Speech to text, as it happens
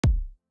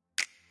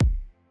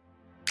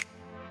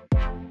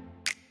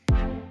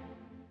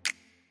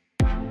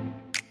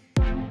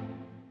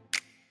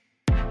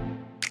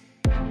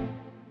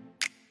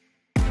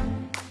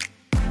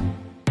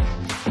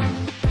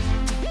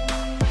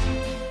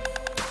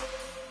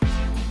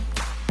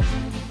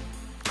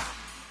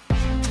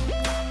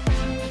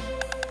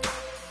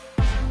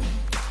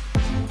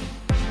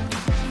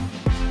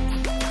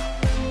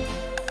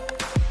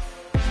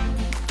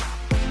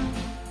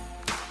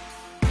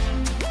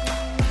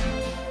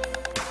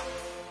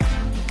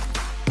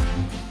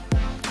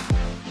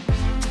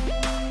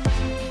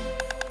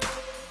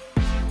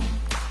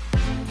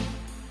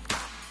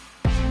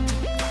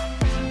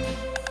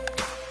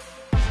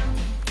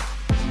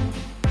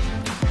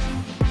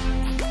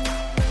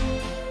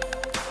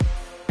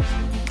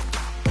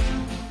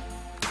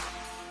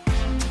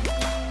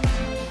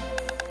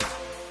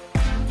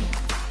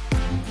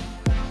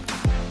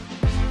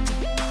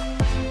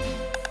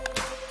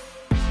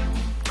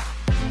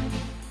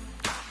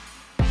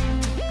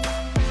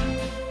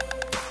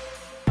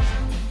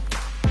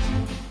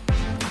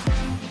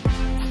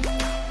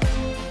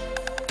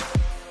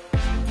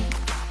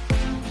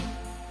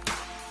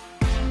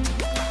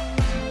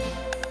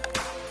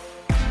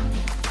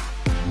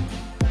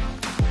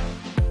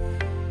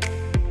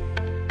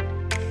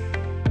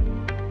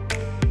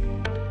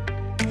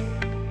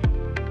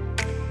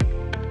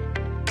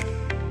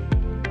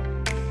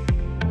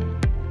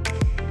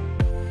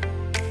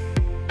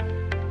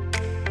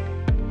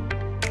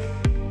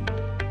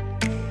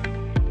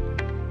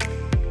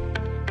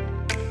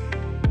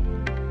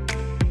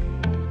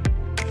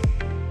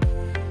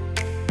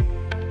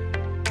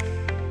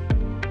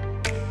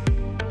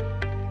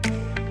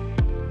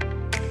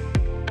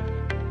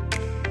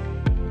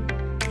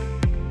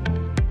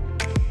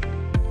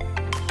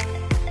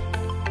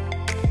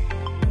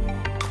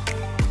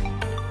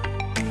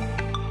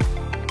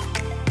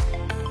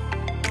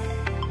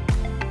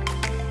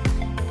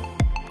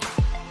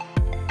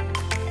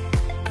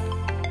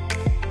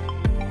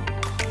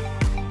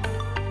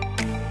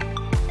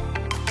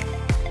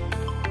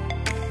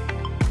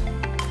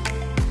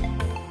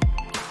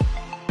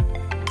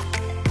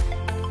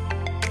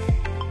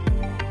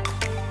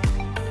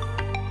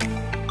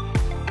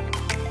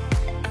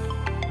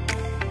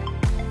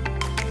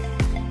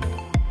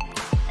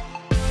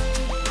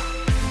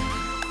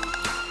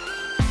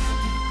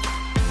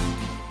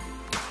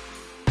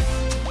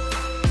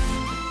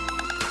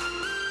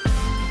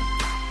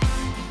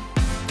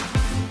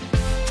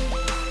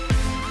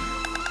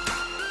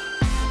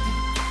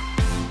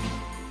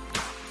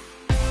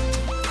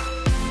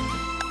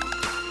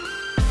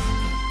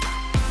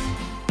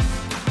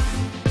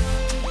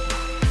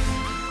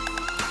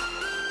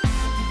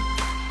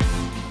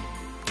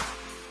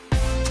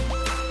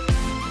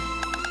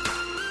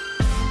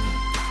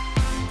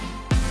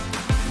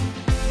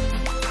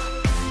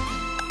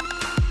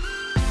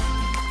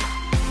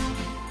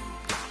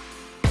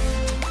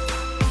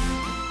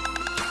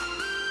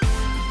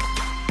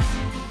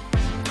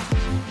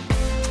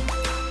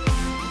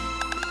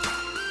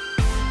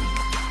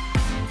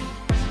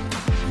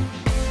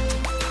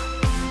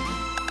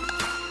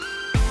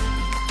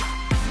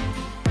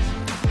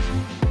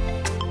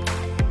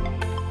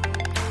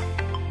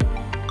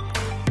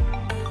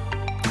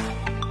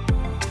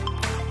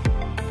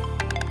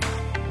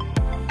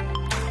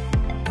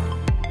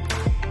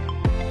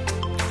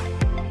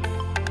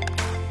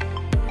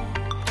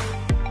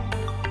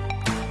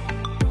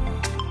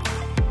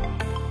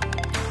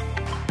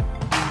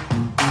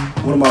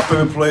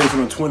favorite plays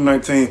from the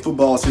 2019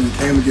 football season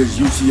came against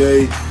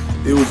UTA.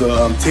 It was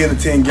a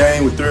 10-10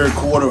 game with third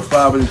quarter,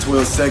 5 minutes and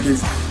 12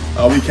 seconds.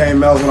 We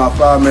came out on our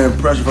 5-man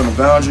pressure from the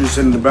boundary,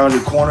 sitting in the boundary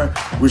corner.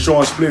 We're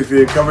showing split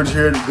field coverage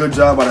here. Good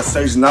job by the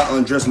safety not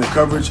undressing the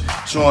coverage,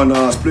 showing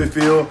split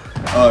field.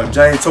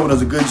 Tobin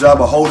does a good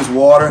job of holding his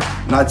water,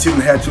 not tipping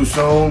the hat too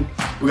soon.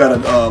 We got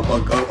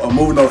a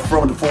moving up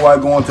front with the 4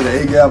 wide going to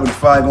the A gap and the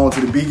 5 going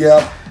to the B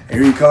gap.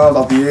 And here he comes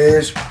off the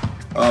edge.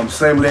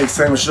 Same leg,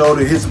 same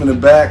shoulder, hits him in the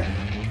back,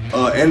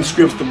 and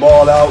scripts the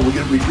ball out. We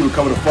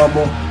recover the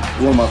fumble.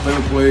 One of my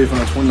favorite plays from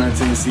the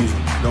 2019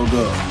 season. Go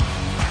Dub.